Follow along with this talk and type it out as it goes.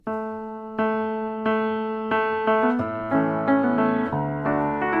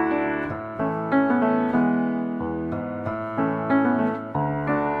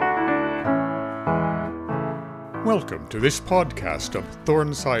to this podcast of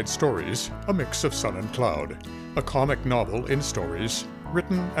Thorneside Stories, a mix of sun and cloud, a comic novel in stories,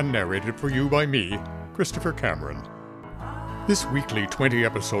 written and narrated for you by me, Christopher Cameron. This weekly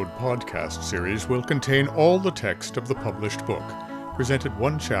 20-episode podcast series will contain all the text of the published book, presented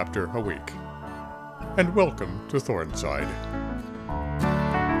one chapter a week. And welcome to Thorneside.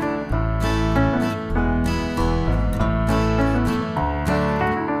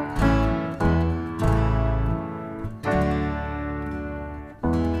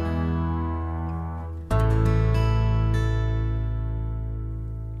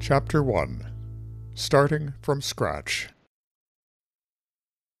 Chapter 1. Starting from Scratch.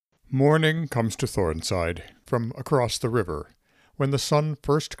 Morning comes to Thorneside from across the river, when the sun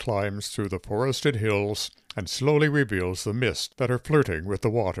first climbs through the forested hills and slowly reveals the mist that are flirting with the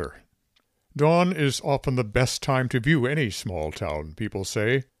water. Dawn is often the best time to view any small town, people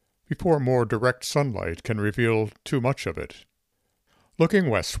say, before more direct sunlight can reveal too much of it. Looking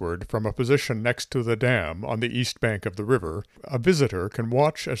westward from a position next to the dam on the east bank of the river, a visitor can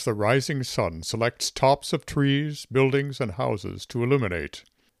watch as the rising sun selects tops of trees, buildings, and houses to illuminate.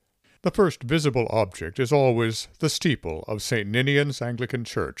 The first visible object is always the steeple of St. Ninian's Anglican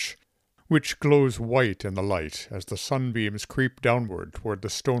Church, which glows white in the light as the sunbeams creep downward toward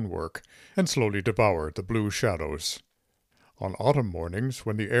the stonework and slowly devour the blue shadows. On autumn mornings,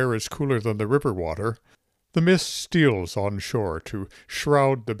 when the air is cooler than the river water, the mist steals on shore to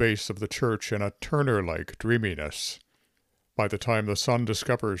shroud the base of the church in a Turner-like dreaminess. By the time the sun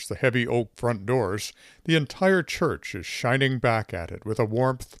discovers the heavy oak front doors, the entire church is shining back at it with a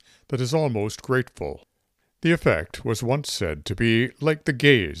warmth that is almost grateful. The effect was once said to be like the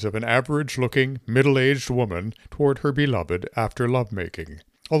gaze of an average-looking, middle-aged woman toward her beloved after lovemaking,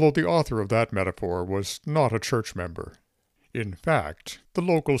 although the author of that metaphor was not a church member. In fact, the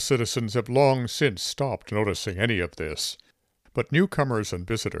local citizens have long since stopped noticing any of this, but newcomers and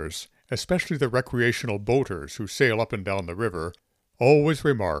visitors, especially the recreational boaters who sail up and down the river, always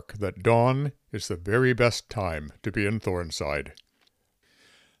remark that dawn is the very best time to be in Thorneside.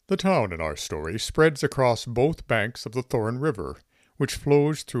 The town in our story spreads across both banks of the Thorn River, which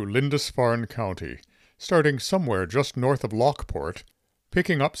flows through Lindisfarne County, starting somewhere just north of Lockport,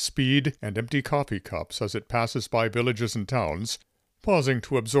 picking up speed and empty coffee cups as it passes by villages and towns, pausing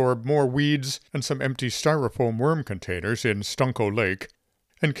to absorb more weeds and some empty styrofoam worm containers in Stunko Lake,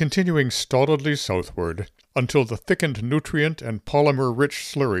 and continuing stolidly southward until the thickened nutrient and polymer-rich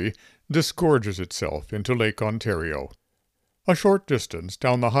slurry disgorges itself into Lake Ontario. A short distance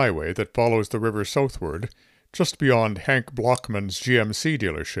down the highway that follows the river southward, just beyond Hank Blockman's GMC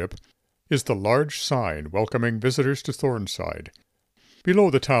dealership, is the large sign welcoming visitors to Thorneside.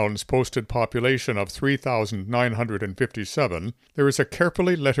 Below the town's posted population of 3,957, there is a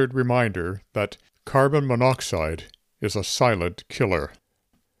carefully lettered reminder that carbon monoxide is a silent killer.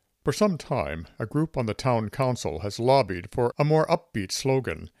 For some time, a group on the town council has lobbied for a more upbeat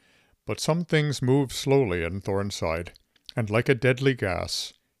slogan, but some things move slowly in Thorneside, and like a deadly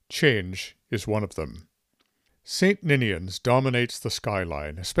gas, change is one of them. St. Ninian's dominates the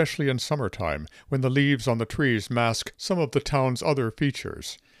skyline, especially in summertime, when the leaves on the trees mask some of the town's other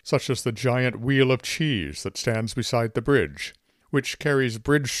features, such as the giant wheel of cheese that stands beside the bridge, which carries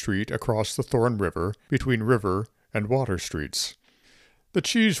Bridge Street across the Thorn River between River and Water Streets. The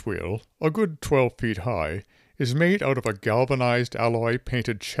cheese wheel, a good 12 feet high, is made out of a galvanized alloy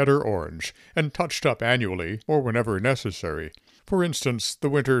painted cheddar orange and touched up annually or whenever necessary. For instance, the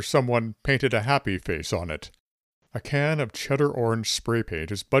winter someone painted a happy face on it. A can of cheddar orange spray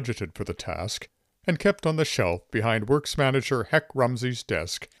paint is budgeted for the task and kept on the shelf behind Works Manager Heck Rumsey's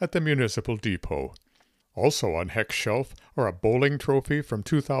desk at the Municipal Depot. Also on Heck's shelf are a bowling trophy from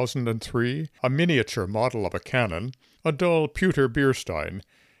 2003, a miniature model of a Canon, a dull pewter beer stein,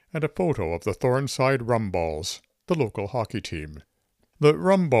 and a photo of the Thorneside Rumballs, the local hockey team. The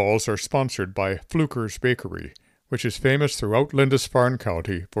Rumballs are sponsored by Fluker's Bakery, which is famous throughout Lindisfarne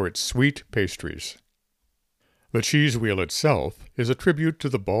County for its sweet pastries. The cheese wheel itself is a tribute to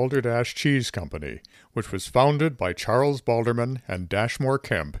the Balderdash Cheese Company, which was founded by Charles Balderman and Dashmore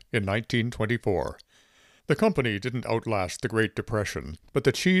Kemp in 1924. The company didn't outlast the Great Depression, but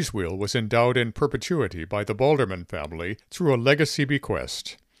the cheese wheel was endowed in perpetuity by the Balderman family through a legacy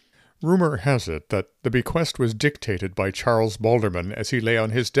bequest. Rumor has it that the bequest was dictated by Charles Balderman as he lay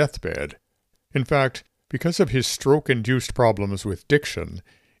on his deathbed. In fact, because of his stroke-induced problems with diction,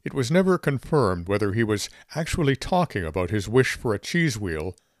 it was never confirmed whether he was actually talking about his wish for a cheese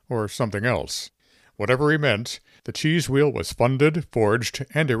wheel or something else. Whatever he meant, the cheese wheel was funded, forged,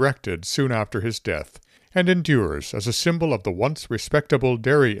 and erected soon after his death, and endures as a symbol of the once respectable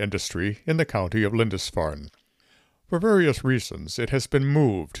dairy industry in the county of Lindisfarne. For various reasons, it has been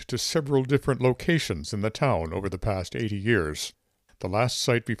moved to several different locations in the town over the past 80 years. The last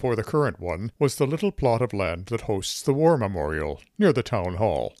site before the current one was the little plot of land that hosts the War Memorial, near the town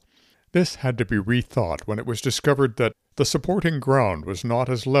hall. This had to be rethought when it was discovered that the supporting ground was not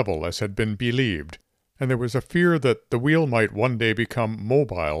as level as had been believed, and there was a fear that the wheel might one day become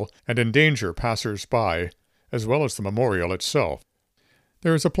mobile and endanger passers-by, as well as the memorial itself.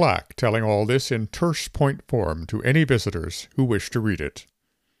 There is a plaque telling all this in terse point form to any visitors who wish to read it.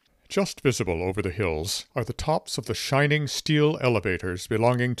 Just visible over the hills are the tops of the shining steel elevators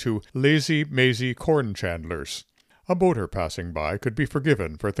belonging to Lazy Maisie Corn Chandlers. A boater passing by could be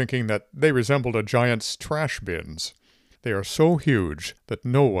forgiven for thinking that they resembled a giant's trash bins. They are so huge that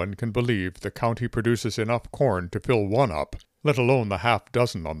no one can believe the county produces enough corn to fill one up, let alone the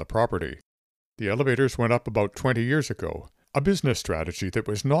half-dozen on the property. The elevators went up about 20 years ago, a business strategy that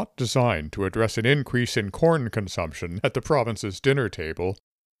was not designed to address an increase in corn consumption at the province's dinner table,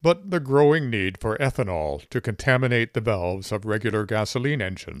 but the growing need for ethanol to contaminate the valves of regular gasoline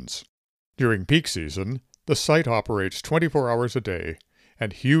engines. During peak season, the site operates 24 hours a day,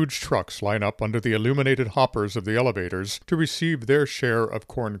 and huge trucks line up under the illuminated hoppers of the elevators to receive their share of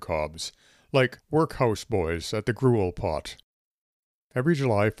corn cobs, like workhouse boys at the gruel pot. Every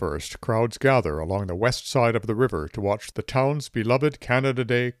July 1st, crowds gather along the west side of the river to watch the town's beloved Canada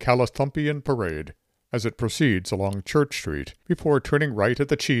Day Calathumpian Parade as it proceeds along Church Street before turning right at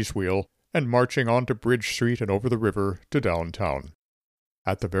the Cheese Wheel and marching on to Bridge Street and over the river to downtown.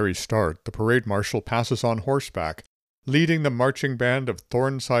 At the very start, the parade marshal passes on horseback, leading the marching band of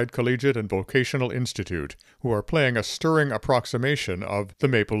Thorneside Collegiate and Vocational Institute, who are playing a stirring approximation of The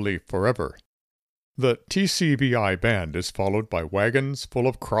Maple Leaf Forever. The TCVI band is followed by wagons full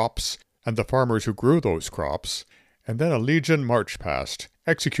of crops and the farmers who grew those crops, and then a Legion march past,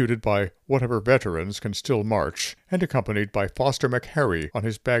 executed by whatever veterans can still march, and accompanied by Foster McHarry on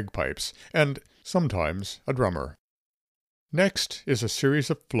his bagpipes, and, sometimes, a drummer. Next is a series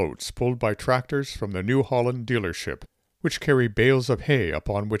of floats pulled by tractors from the New Holland dealership, which carry bales of hay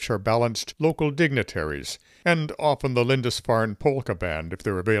upon which are balanced local dignitaries, and often the Lindisfarne Polka Band if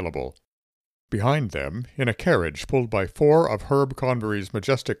they're available. Behind them, in a carriage pulled by 4 of Herb Convery's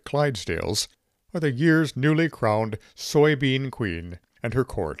majestic Clydesdales, are the year's newly crowned Soybean Queen and her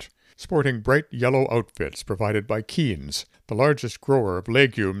court, sporting bright yellow outfits provided by Keen's, the largest grower of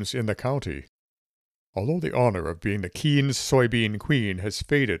legumes in the county. Although the honor of being the Keen's Soybean Queen has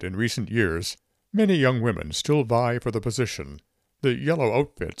faded in recent years, many young women still vie for the position. The yellow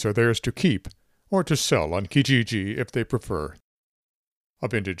outfits are theirs to keep, or to sell on Kijiji if they prefer. A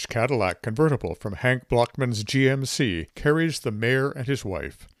vintage Cadillac convertible from Hank Blockman's GMC carries the mayor and his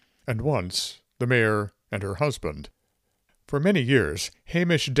wife, and once the mayor and her husband. For many years,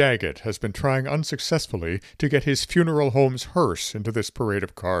 Hamish Daggett has been trying unsuccessfully to get his funeral home's hearse into this parade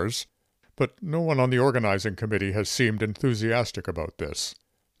of cars, but no one on the organizing committee has seemed enthusiastic about this.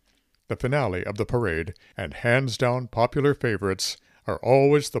 The finale of the parade, and hands-down popular favorites, are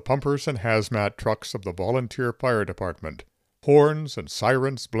always the pumpers and hazmat trucks of the volunteer fire department, horns and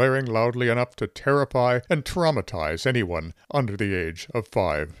sirens blaring loudly enough to terrify and traumatize anyone under the age of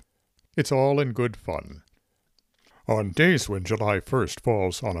 5. It's all in good fun. On days when July 1st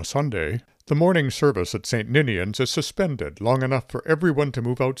falls on a Sunday, the morning service at St. Ninian's is suspended long enough for everyone to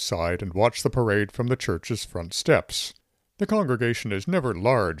move outside and watch the parade from the church's front steps. The congregation is never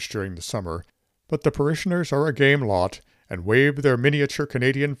large during the summer, but the parishioners are a game lot and wave their miniature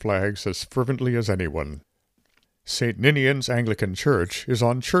Canadian flags as fervently as anyone. St. Ninian's Anglican Church is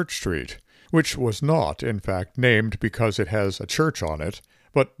on Church Street, which was not, in fact, named because it has a church on it,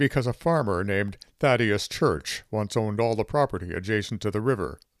 but because a farmer named Thaddeus Church once owned all the property adjacent to the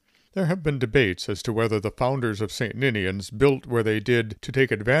river. There have been debates as to whether the founders of St. Ninian's built where they did to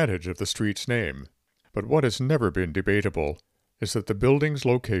take advantage of the street's name. But what has never been debatable is that the building's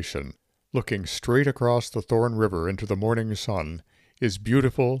location, looking straight across the Thorn River into the morning sun, is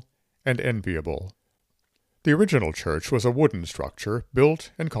beautiful and enviable. The original church was a wooden structure built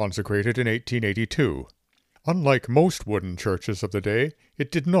and consecrated in 1882. Unlike most wooden churches of the day,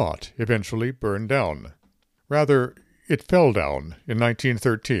 it did not eventually burn down. Rather, it fell down in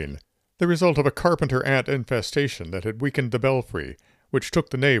 1913, the result of a carpenter ant infestation that had weakened the belfry, which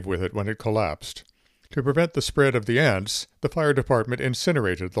took the nave with it when it collapsed. To prevent the spread of the ants, the fire department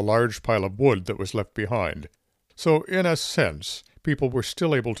incinerated the large pile of wood that was left behind. So, in a sense, people were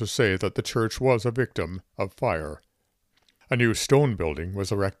still able to say that the church was a victim of fire. A new stone building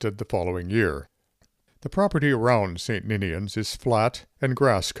was erected the following year. The property around St. Ninian's is flat and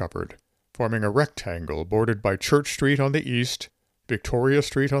grass-covered, forming a rectangle bordered by Church Street on the east, Victoria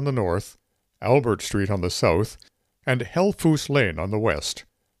Street on the north, Albert Street on the south, and Hellfoos Lane on the west,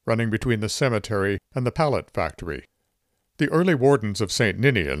 running between the cemetery and the pallet factory. The early wardens of St.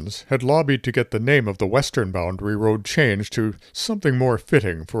 Ninian's had lobbied to get the name of the western boundary road changed to something more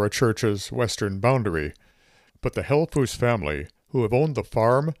fitting for a church's western boundary, but the Hellfoos family, who have owned the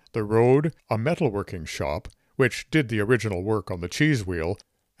farm, the road, a metalworking shop, which did the original work on the cheese wheel,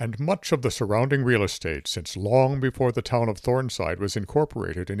 and much of the surrounding real estate since long before the town of Thorneside was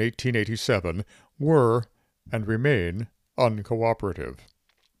incorporated in 1887, were, and remain, uncooperative.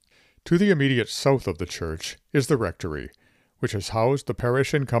 To the immediate south of the church is the rectory, which has housed the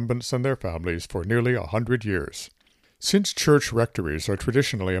parish incumbents and their families for nearly 100 years. Since church rectories are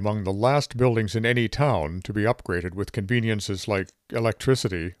traditionally among the last buildings in any town to be upgraded with conveniences like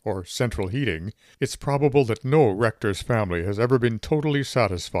electricity or central heating, it's probable that no rector's family has ever been totally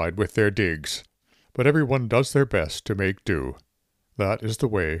satisfied with their digs. But everyone does their best to make do. That is the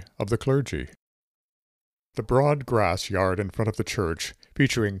way of the clergy. The broad grass yard in front of the church,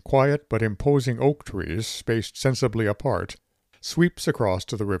 featuring quiet but imposing oak trees spaced sensibly apart, sweeps across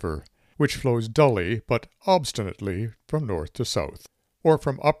to the river, which flows dully but obstinately from north to south, or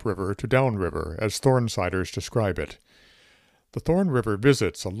from upriver to downriver, as Thornesiders describe it. The Thorn River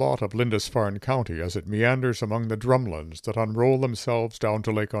visits a lot of Lindisfarne County as it meanders among the drumlins that unroll themselves down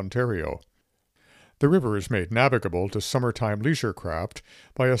to Lake Ontario. The river is made navigable to summertime leisure craft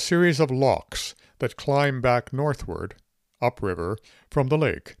by a series of locks that climb back northward, upriver, from the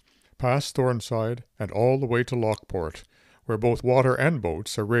lake, past Thorneside and all the way to Lockport, where both water and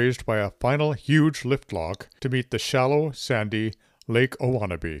boats are raised by a final huge lift lock to meet the shallow, sandy Lake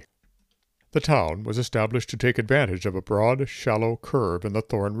Owannabe. The town was established to take advantage of a broad, shallow curve in the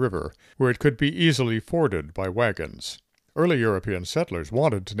Thorn River, where it could be easily forded by wagons. Early European settlers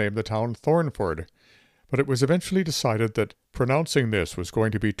wanted to name the town Thornford, but it was eventually decided that pronouncing this was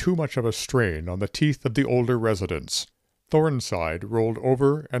going to be too much of a strain on the teeth of the older residents. Thorneside rolled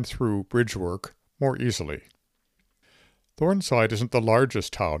over and through bridge work more easily. Thorneside isn't the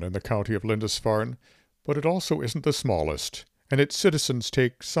largest town in the county of Lindisfarne, but it also isn't the smallest, and its citizens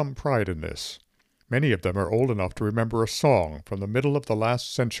take some pride in this. Many of them are old enough to remember a song from the middle of the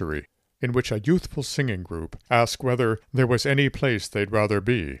last century, in which a youthful singing group ask whether there was any place they'd rather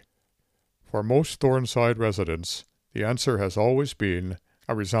be. For most Thorneside residents, the answer has always been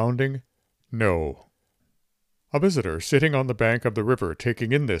a resounding no. A visitor sitting on the bank of the river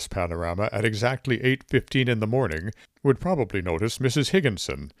taking in this panorama at exactly 8:15 in the morning would probably notice Mrs.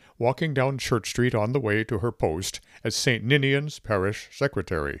 Higginson walking down Church Street on the way to her post as St. Ninian's parish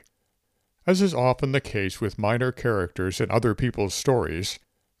secretary. As is often the case with minor characters in other people's stories,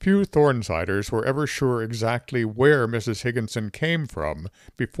 few Thornesiders were ever sure exactly where Mrs. Higginson came from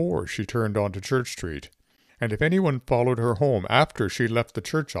before she turned onto Church Street. And if anyone followed her home after she left the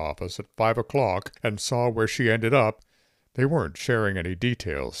church office at 5 o'clock and saw where she ended up, they weren't sharing any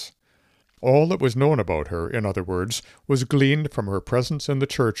details. All that was known about her, in other words, was gleaned from her presence in the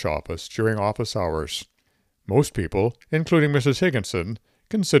church office during office hours. Most people, including Mrs. Higginson,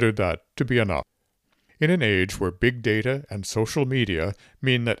 considered that to be enough. In an age where big data and social media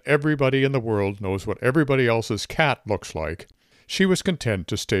mean that everybody in the world knows what everybody else's cat looks like, she was content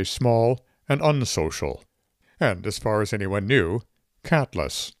to stay small and unsocial. And, as far as anyone knew,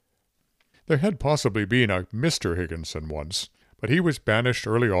 catless. There had possibly been a Mr. Higginson once, but he was banished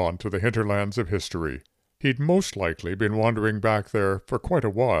early on to the hinterlands of history. He'd most likely been wandering back there for quite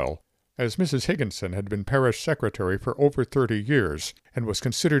a while, as Mrs. Higginson had been parish secretary for over 30 years, and was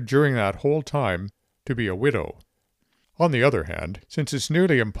considered during that whole time to be a widow. On the other hand, since it's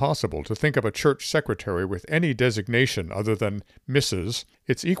nearly impossible to think of a church secretary with any designation other than Mrs.,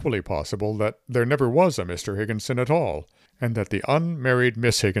 it's equally possible that there never was a Mr. Higginson at all, and that the unmarried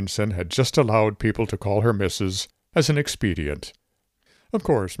Miss Higginson had just allowed people to call her Mrs. as an expedient. Of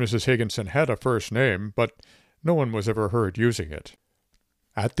course, Mrs. Higginson had a first name, but no one was ever heard using it.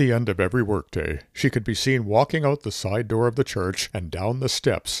 At the end of every workday, she could be seen walking out the side door of the church and down the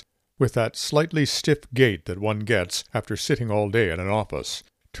steps, with that slightly stiff gait that one gets after sitting all day in an office,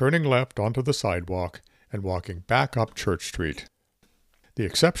 turning left onto the sidewalk and walking back up Church Street. The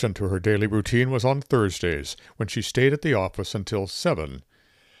exception to her daily routine was on Thursdays, when she stayed at the office until 7.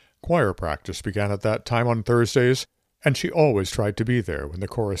 Choir practice began at that time on Thursdays, and she always tried to be there when the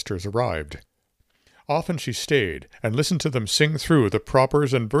choristers arrived. Often she stayed and listened to them sing through the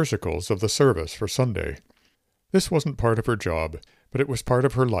propers and versicles of the service for Sunday. This wasn't part of her job, but it was part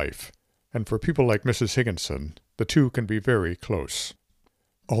of her life, and for people like Mrs. Higginson, the two can be very close.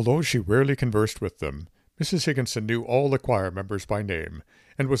 Although she rarely conversed with them, Mrs. Higginson knew all the choir members by name,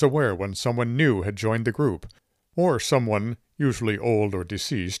 and was aware when someone new had joined the group, or someone, usually old or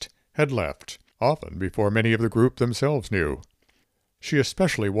deceased, had left, often before many of the group themselves knew. She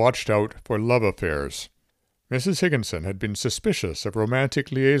especially watched out for love affairs. Mrs. Higginson had been suspicious of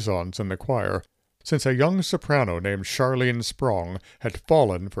romantic liaisons in the choir since a young soprano named Charlene Sprong had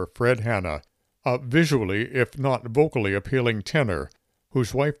fallen for Fred Hanna, a visually, if not vocally appealing tenor,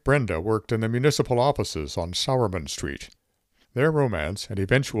 whose wife Brenda worked in the municipal offices on Sowerman Street. Their romance and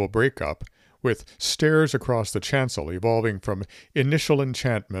eventual breakup, with stairs across the chancel evolving from initial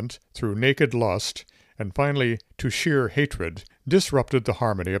enchantment through naked lust and finally to sheer hatred, disrupted the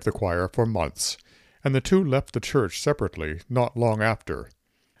harmony of the choir for months, and the two left the church separately not long after.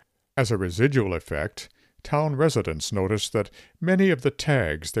 As a residual effect, town residents noticed that many of the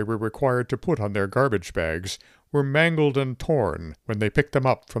tags they were required to put on their garbage bags were mangled and torn when they picked them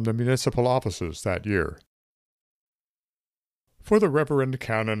up from the municipal offices that year. For the Reverend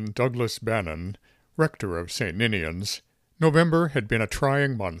Canon Douglas Bannon, rector of St. Ninian's, November had been a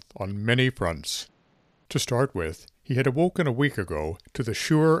trying month on many fronts. To start with, he had awoken a week ago to the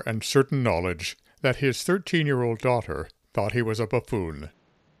sure and certain knowledge that his 13-year-old daughter thought he was a buffoon.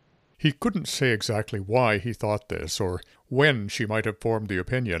 He couldn't say exactly why he thought this, or when she might have formed the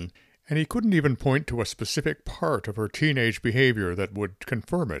opinion, and he couldn't even point to a specific part of her teenage behavior that would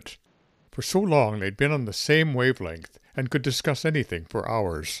confirm it. For so long they'd been on the same wavelength and could discuss anything for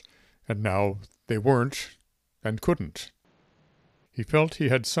hours, and now they weren't and couldn't. He felt he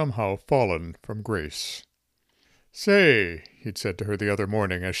had somehow fallen from grace. "Say," he'd said to her the other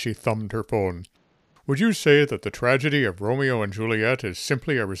morning as she thumbed her phone, "would you say that the tragedy of Romeo and Juliet is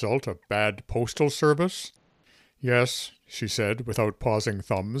simply a result of bad postal service?" "Yes," she said, without pausing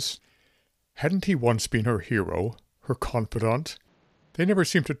thumbs. Hadn't he once been her hero, her confidant? They never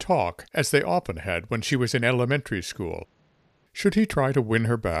seemed to talk, as they often had when she was in elementary school. Should he try to win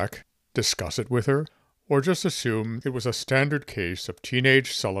her back, discuss it with her, or just assume it was a standard case of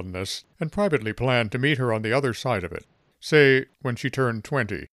teenage sullenness and privately plan to meet her on the other side of it, say, when she turned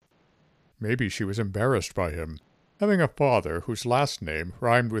 20? Maybe she was embarrassed by him. Having a father whose last name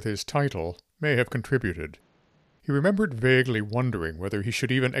rhymed with his title may have contributed. He remembered vaguely wondering whether he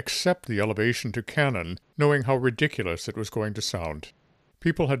should even accept the elevation to canon, knowing how ridiculous it was going to sound.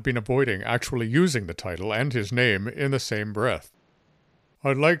 People had been avoiding actually using the title and his name in the same breath.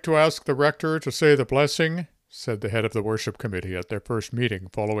 "I'd like to ask the rector to say the blessing," said the head of the worship committee at their first meeting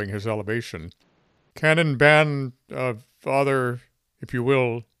following his elevation. "Canon Bannon, Father, if you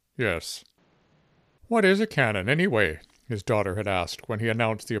will, yes." "What is a canon, anyway?" his daughter had asked when he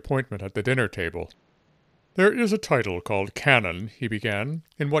announced the appointment at the dinner table. "There is a title called canon," he began,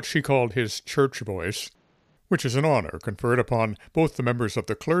 in what she called his church voice, "which is an honor conferred upon both the members of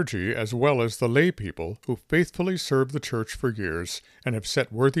the clergy as well as the lay people who faithfully served the church for years and have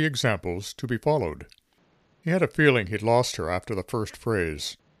set worthy examples to be followed." He had a feeling he'd lost her after the first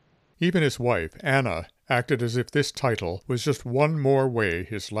phrase. Even his wife, Anna, acted as if this title was just one more way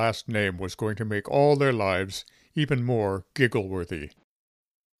his last name was going to make all their lives even more giggle-worthy.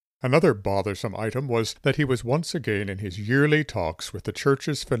 Another bothersome item was that he was once again in his yearly talks with the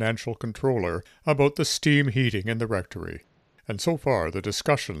church's financial controller about the steam heating in the rectory, and so far the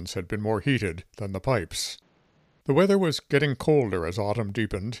discussions had been more heated than the pipes. The weather was getting colder as autumn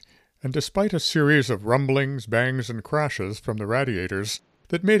deepened, and despite a series of rumblings, bangs, and crashes from the radiators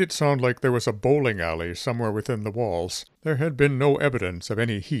that made it sound like there was a bowling alley somewhere within the walls, there had been no evidence of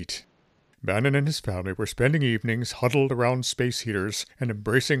any heat. Bannon and his family were spending evenings huddled around space heaters and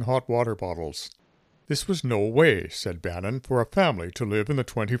embracing hot water bottles. This was no way, said Bannon, for a family to live in the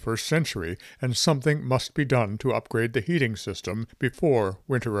 21st century, and something must be done to upgrade the heating system before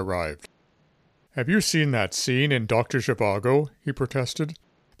winter arrived. "Have you seen that scene in Dr. Zhivago?" he protested.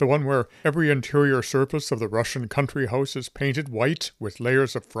 "The one where every interior surface of the Russian country house is painted white with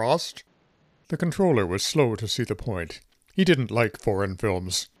layers of frost?" The controller was slow to see the point. He didn't like foreign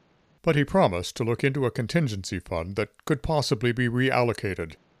films. But he promised to look into a contingency fund that could possibly be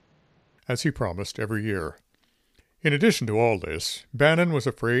reallocated, as he promised every year. In addition to all this, Bannon was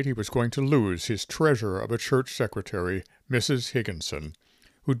afraid he was going to lose his treasure of a church secretary, Mrs. Higginson,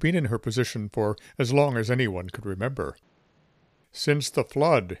 who'd been in her position for as long as anyone could remember. Since the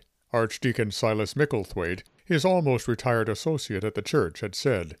flood, Archdeacon Silas Micklethwaite, his almost retired associate at the church, had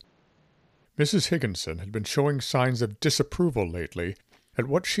said. Mrs. Higginson had been showing signs of disapproval lately at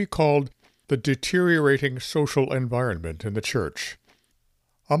what she called the deteriorating social environment in the church.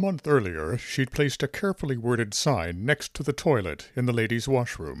 A month earlier, she'd placed a carefully worded sign next to the toilet in the ladies'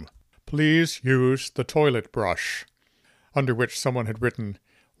 washroom, "Please use the toilet brush," under which someone had written,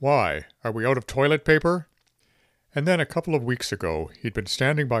 "Why, are we out of toilet paper?" And then a couple of weeks ago he'd been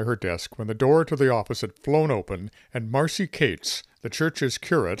standing by her desk when the door to the office had flown open and Marcy Cates, the church's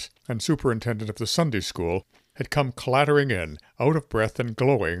curate and superintendent of the Sunday school, had come clattering in, out of breath and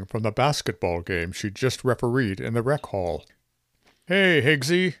glowing from the basketball game she'd just refereed in the rec hall. "Hey,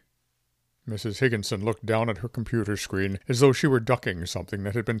 Higgsy!" Mrs. Higginson looked down at her computer screen as though she were ducking something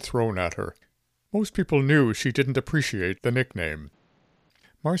that had been thrown at her. Most people knew she didn't appreciate the nickname.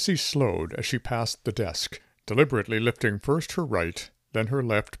 Marcy slowed as she passed the desk, deliberately lifting first her right, then her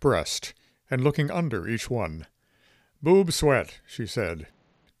left breast, and looking under each one. "Boob sweat," she said.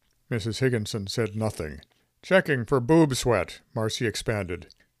 Mrs. Higginson said nothing. "Checking for boob sweat," Marcy expanded.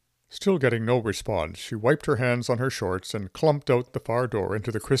 Still getting no response, she wiped her hands on her shorts and clumped out the far door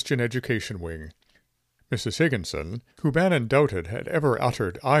into the Christian education wing. Mrs. Higginson, who Bannon doubted had ever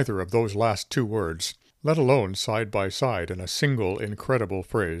uttered either of those last two words, let alone side by side in a single incredible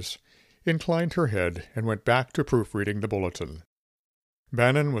phrase, inclined her head and went back to proofreading the bulletin.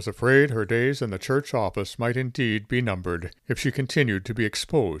 Bannon was afraid her days in the church office might indeed be numbered if she continued to be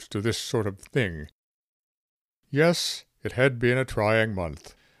exposed to this sort of thing. Yes, it had been a trying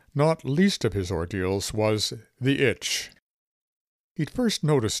month. Not least of his ordeals was the itch. He'd first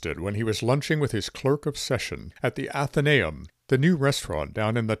noticed it when he was lunching with his clerk of session at the Athenaeum, the new restaurant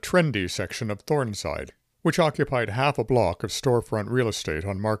down in the trendy section of Thorneside, which occupied half a block of storefront real estate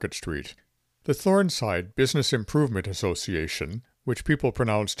on Market Street. The Thorneside Business Improvement Association, which people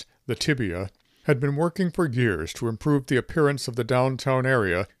pronounced the Tibia, had been working for years to improve the appearance of the downtown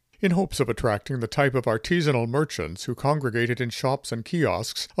area in hopes of attracting the type of artisanal merchants who congregated in shops and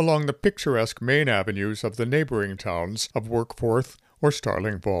kiosks along the picturesque main avenues of the neighboring towns of Workforth or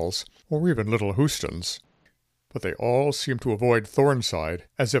Starling Falls, or even Little Houstons. But they all seemed to avoid Thorneside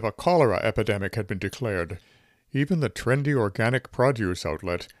as if a cholera epidemic had been declared. Even the trendy organic produce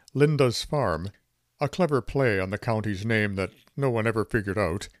outlet, Linda's Farm, a clever play on the county's name that no one ever figured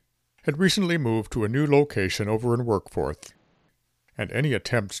out, had recently moved to a new location over in Workforth. And any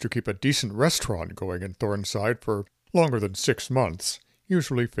attempts to keep a decent restaurant going in Thorneside for longer than 6 months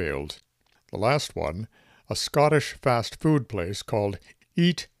usually failed. The last one, a Scottish fast food place called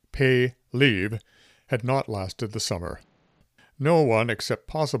Eat, Pay, Leave, had not lasted the summer. No one, except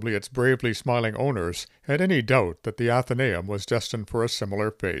possibly its bravely smiling owners, had any doubt that the Athenaeum was destined for a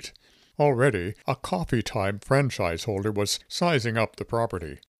similar fate. Already, a Coffee Time franchise holder was sizing up the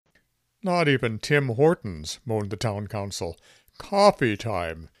property. "Not even Tim Hortons," moaned the town council. "Coffee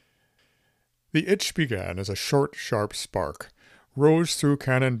Time!" The itch began as a short, sharp spark, rose through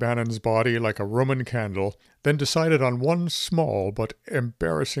Canon Bannon's body like a Roman candle, then decided on one small but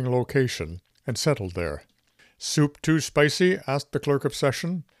embarrassing location, and settled there. "Soup too spicy?" asked the clerk of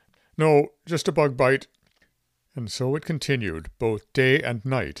session. "No, just a bug bite." And so it continued, both day and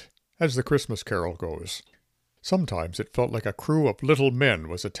night, as the Christmas carol goes. Sometimes it felt like a crew of little men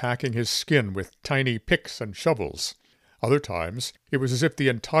was attacking his skin with tiny picks and shovels. Other times, it was as if the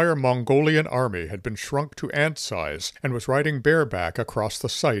entire Mongolian army had been shrunk to ant size and was riding bareback across the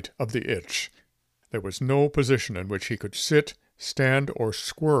site of the itch. There was no position in which he could sit, stand, or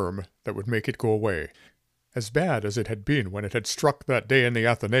squirm that would make it go away. As bad as it had been when it had struck that day in the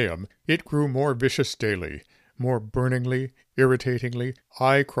Athenaeum, it grew more vicious daily, more burningly, irritatingly,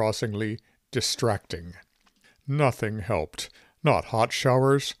 eye-crossingly distracting. Nothing helped. Not hot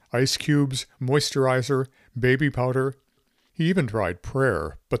showers, ice cubes, moisturizer, baby powder. He even tried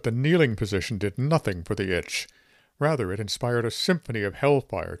prayer, but the kneeling position did nothing for the itch. Rather, it inspired a symphony of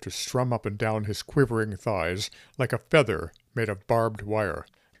hellfire to strum up and down his quivering thighs like a feather made of barbed wire.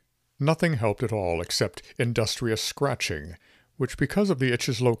 Nothing helped at all except industrious scratching, which because of the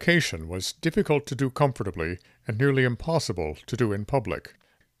itch's location was difficult to do comfortably and nearly impossible to do in public.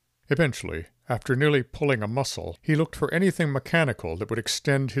 Eventually, after nearly pulling a muscle, he looked for anything mechanical that would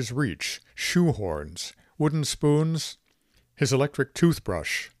extend his reach, shoehorns, wooden spoons, his electric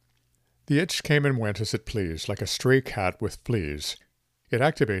toothbrush. The itch came and went as it pleased, like a stray cat with fleas. It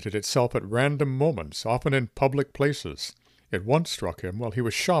activated itself at random moments, often in public places. It once struck him while he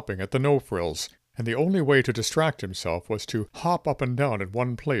was shopping at the No Frills, and the only way to distract himself was to hop up and down at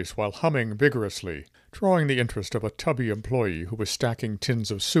one place while humming vigorously, drawing the interest of a tubby employee who was stacking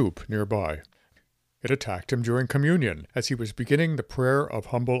tins of soup nearby. It attacked him during communion, as he was beginning the prayer of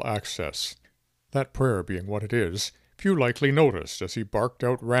humble access. That prayer being what it is, few likely noticed as he barked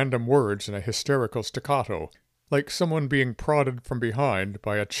out random words in a hysterical staccato, like someone being prodded from behind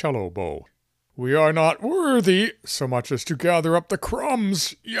by a cello bow. "We are not worthy so much as to gather up the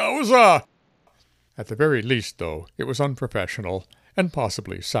crumbs, yowza!" At the very least, though, it was unprofessional, and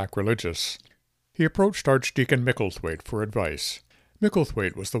possibly sacrilegious. He approached Archdeacon Micklethwaite for advice.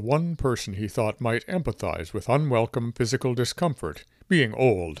 Micklethwaite was the one person he thought might empathize with unwelcome physical discomfort, being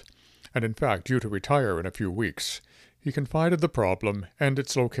old, and in fact due to retire in a few weeks. He confided the problem and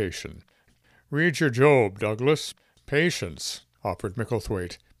its location. "Read your Job, Douglas. Patience," offered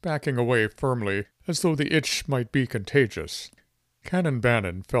Micklethwaite, backing away firmly, as though the itch might be contagious. Canon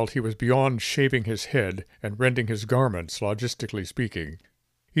Bannon felt he was beyond shaving his head and rending his garments, logistically speaking.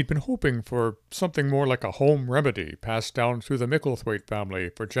 He'd been hoping for something more like a home remedy passed down through the Micklethwaite family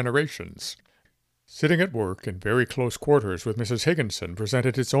for generations. Sitting at work in very close quarters with Mrs. Higginson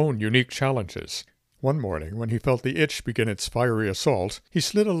presented its own unique challenges. One morning, when he felt the itch begin its fiery assault, he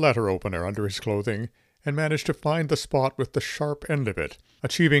slid a letter opener under his clothing and managed to find the spot with the sharp end of it,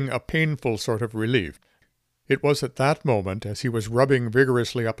 achieving a painful sort of relief. It was at that moment, as he was rubbing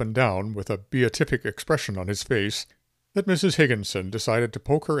vigorously up and down with a beatific expression on his face, that Mrs. Higginson decided to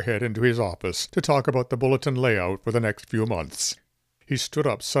poke her head into his office to talk about the bulletin layout for the next few months. He stood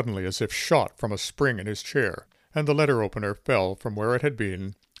up suddenly as if shot from a spring in his chair, and the letter opener fell from where it had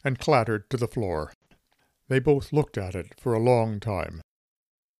been and clattered to the floor. They both looked at it for a long time.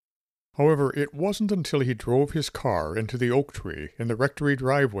 However, it wasn't until he drove his car into the oak tree in the rectory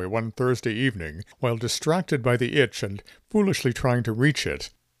driveway one Thursday evening, while distracted by the itch and foolishly trying to reach it,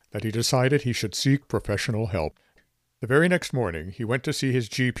 that he decided he should seek professional help. The very next morning he went to see his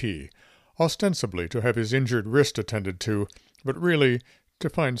GP, ostensibly to have his injured wrist attended to, but really to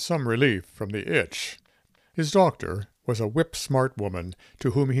find some relief from the itch. His doctor was a whip-smart woman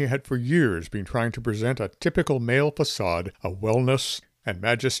to whom he had for years been trying to present a typical male facade of wellness and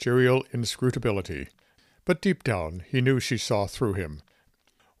magisterial inscrutability. But deep down he knew she saw through him.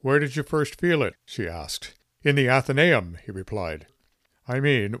 "Where did you first feel it?" she asked. "In the Athenaeum," he replied. "I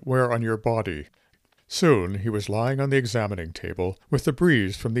mean, where on your body?" Soon he was lying on the examining table, with the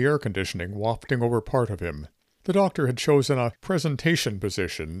breeze from the air conditioning wafting over part of him. The doctor had chosen a presentation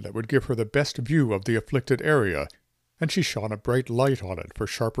position that would give her the best view of the afflicted area, and she shone a bright light on it for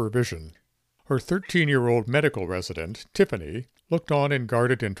sharper vision. Her 13-year-old medical resident, Tiffany, looked on in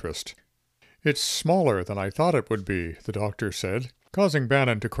guarded interest. "It's smaller than I thought it would be," the doctor said, causing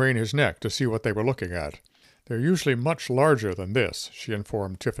Bannon to crane his neck to see what they were looking at. "They're usually much larger than this," she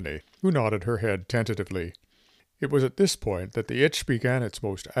informed Tiffany, who nodded her head tentatively. It was at this point that the itch began its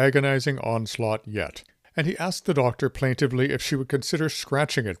most agonizing onslaught yet, and he asked the doctor plaintively if she would consider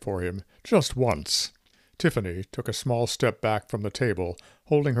scratching it for him, just once. Tiffany took a small step back from the table,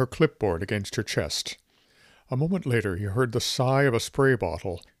 holding her clipboard against her chest. A moment later he heard the sigh of a spray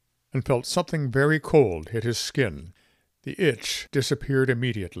bottle, and felt something very cold hit his skin. The itch disappeared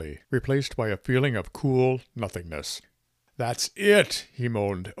immediately, replaced by a feeling of cool nothingness. "That's it," he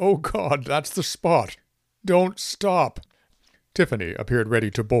moaned. "Oh, God, that's the spot. Don't stop." Tiffany appeared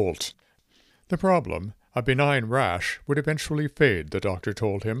ready to bolt. The problem, a benign rash, would eventually fade, the doctor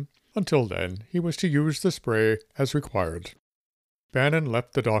told him. Until then, he was to use the spray as required. Bannon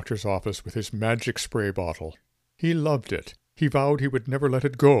left the doctor's office with his magic spray bottle. He loved it. He vowed he would never let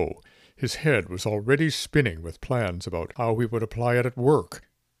it go. His head was already spinning with plans about how he would apply it at work,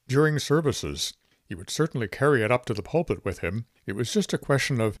 during services. He would certainly carry it up to the pulpit with him. It was just a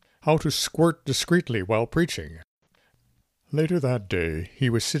question of how to squirt discreetly while preaching. Later that day, he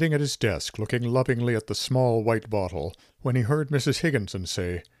was sitting at his desk looking lovingly at the small white bottle when he heard Mrs. Higginson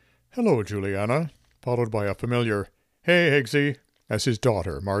say, "Hello, Juliana," followed by a familiar, "Hey, Higgsy," as his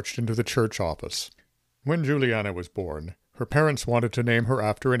daughter marched into the church office. When Juliana was born, her parents wanted to name her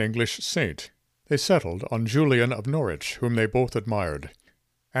after an English saint. They settled on Julian of Norwich, whom they both admired.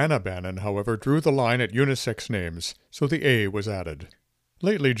 Anna Bannon, however, drew the line at unisex names, so the A was added.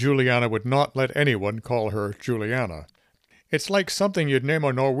 Lately, Juliana would not let anyone call her Juliana. "It's like something you'd name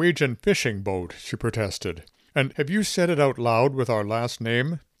a Norwegian fishing boat," she protested. "And have you said it out loud with our last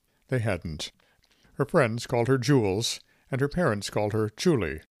name?" They hadn't. Her friends called her Jules, and her parents called her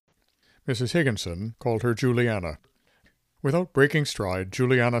Julie. Mrs. Higginson called her Juliana. Without breaking stride,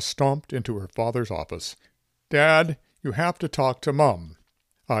 Juliana stomped into her father's office. "Dad, you have to talk to Mum."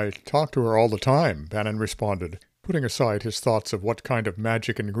 "I talk to her all the time," Bannon responded, putting aside his thoughts of what kind of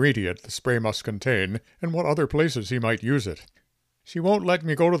magic ingredient the spray must contain and what other places he might use it. "She won't let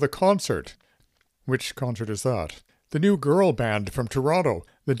me go to the concert." "Which concert is that?" "The new girl band from Toronto,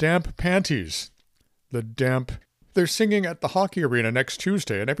 the Damp Panties." "The Damp—" "They're singing at the hockey arena next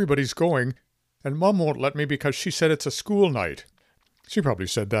Tuesday, and everybody's going, and Mum won't let me because she said it's a school night." "She probably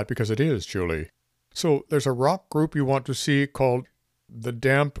said that because it is, Julie. So there's a rock group you want to see called the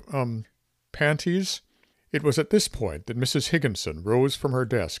Damp, Panties?" It was at this point that Mrs. Higginson rose from her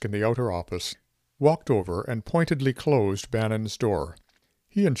desk in the outer office, walked over, and pointedly closed Bannon's door.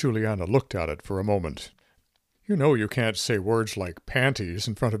 He and Juliana looked at it for a moment. "You know you can't say words like panties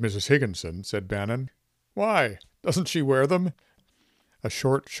in front of Mrs. Higginson," said Bannon. "Why? Doesn't she wear them?" A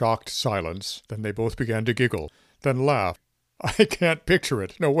short, shocked silence, then they both began to giggle, then laugh. "I can't picture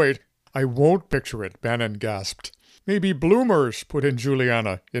it. No, wait. I won't picture it," Bannon gasped. "Maybe bloomers," put in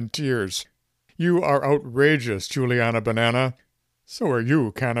Juliana, in tears. "You are outrageous, Juliana Banana." "So are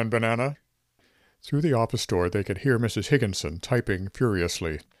you, Canon Banana." Through the office door they could hear Mrs. Higginson typing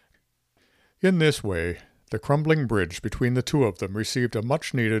furiously. In this way, the crumbling bridge between the two of them received a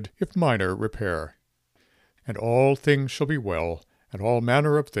much-needed, if minor, repair. "And all things shall be well, and all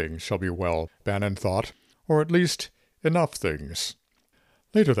manner of things shall be well," Bannon thought, or at least enough things.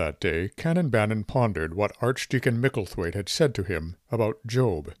 Later that day, Canon Bannon pondered what Archdeacon Micklethwaite had said to him about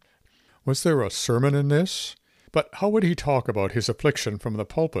Job. Was there a sermon in this? But how would he talk about his affliction from the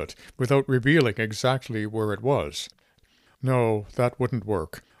pulpit without revealing exactly where it was? No, that wouldn't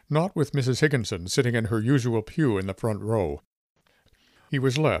work. Not with Mrs. Higginson sitting in her usual pew in the front row. He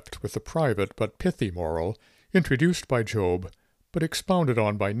was left with the private but pithy moral, introduced by Job, but expounded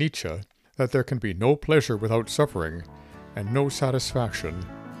on by Nietzsche, that there can be no pleasure without suffering, and no satisfaction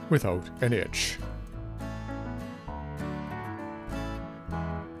without an itch.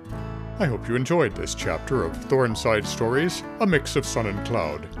 I hope you enjoyed this chapter of Thorneside Stories, a mix of sun and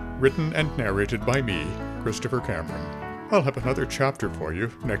cloud, written and narrated by me, Christopher Cameron. I'll have another chapter for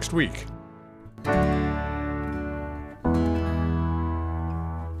you next week.